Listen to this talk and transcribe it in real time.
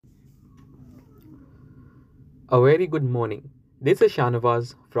A very good morning. This is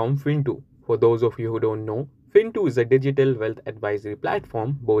Shanavaz from Fin2. For those of you who don't know, Fin2 is a digital wealth advisory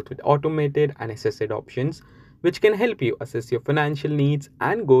platform both with automated and assisted options which can help you assess your financial needs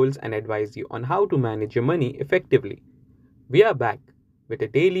and goals and advise you on how to manage your money effectively. We are back with a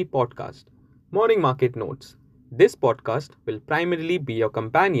daily podcast, Morning Market Notes. This podcast will primarily be your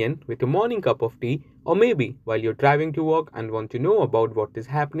companion with a morning cup of tea or maybe while you're driving to work and want to know about what is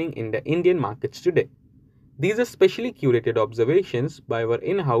happening in the Indian markets today. These are specially curated observations by our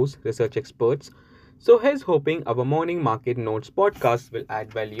in house research experts. So, here's hoping our morning market notes podcast will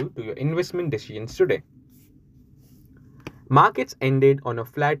add value to your investment decisions today. Markets ended on a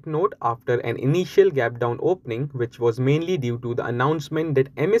flat note after an initial gap down opening, which was mainly due to the announcement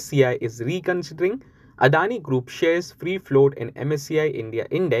that MSCI is reconsidering Adani Group shares free float in MSCI India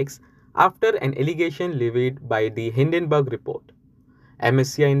Index after an allegation levied by the Hindenburg report.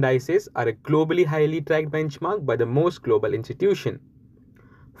 MSCI indices are a globally highly tracked benchmark by the most global institution.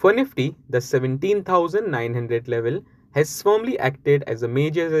 For Nifty, the 17,900 level has firmly acted as a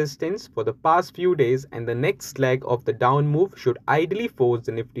major resistance for the past few days, and the next leg of the down move should ideally force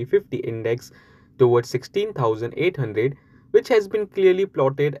the Nifty 50 index towards 16,800, which has been clearly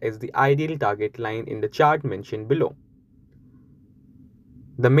plotted as the ideal target line in the chart mentioned below.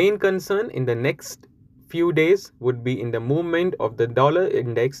 The main concern in the next few days would be in the movement of the dollar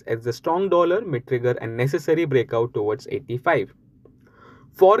index, as the strong dollar may trigger a necessary breakout towards 85.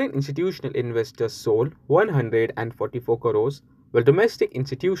 Foreign institutional investors sold 144 crores, while domestic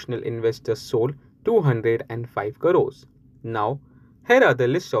institutional investors sold 205 crores. Now, here are the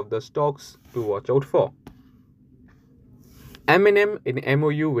list of the stocks to watch out for. M&M in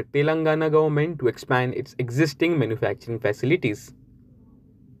MOU with Telangana government to expand its existing manufacturing facilities.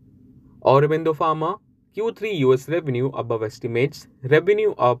 Aurobindo Pharma Q3 US revenue above estimates,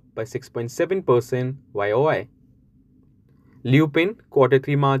 revenue up by 6.7% YOY. Lupin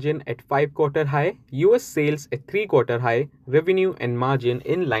Q3 margin at 5-quarter high, US sales at 3-quarter high, revenue and margin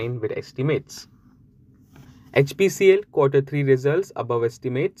in line with estimates. HPCL Q3 results above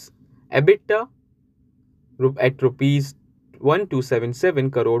estimates, EBITDA at rupees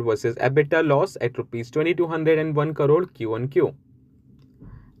 1277 crore versus EBITDA loss at rupees 2201 crore Q on Q.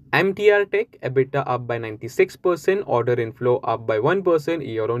 MTR Tech EBITDA up by 96%, order inflow up by 1%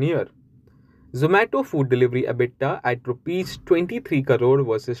 year on year. Zomato food delivery EBITDA at rupees 23 crore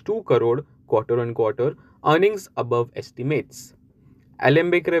versus 2 crore quarter on quarter, earnings above estimates.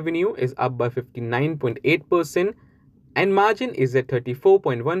 Alembic revenue is up by 59.8% and margin is at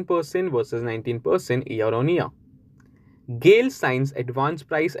 34.1% versus 19% year on year. GAIL signs advance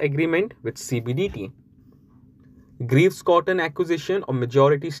price agreement with CBDT. Greaves Cotton acquisition of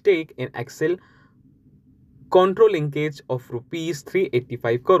majority stake in Excel control linkage of rupees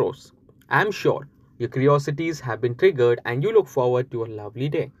 385 crores. I'm sure your curiosities have been triggered and you look forward to a lovely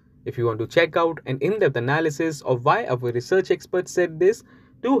day. If you want to check out an in-depth analysis of why our research experts said this,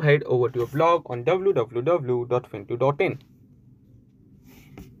 do head over to a blog on www.fin2.in.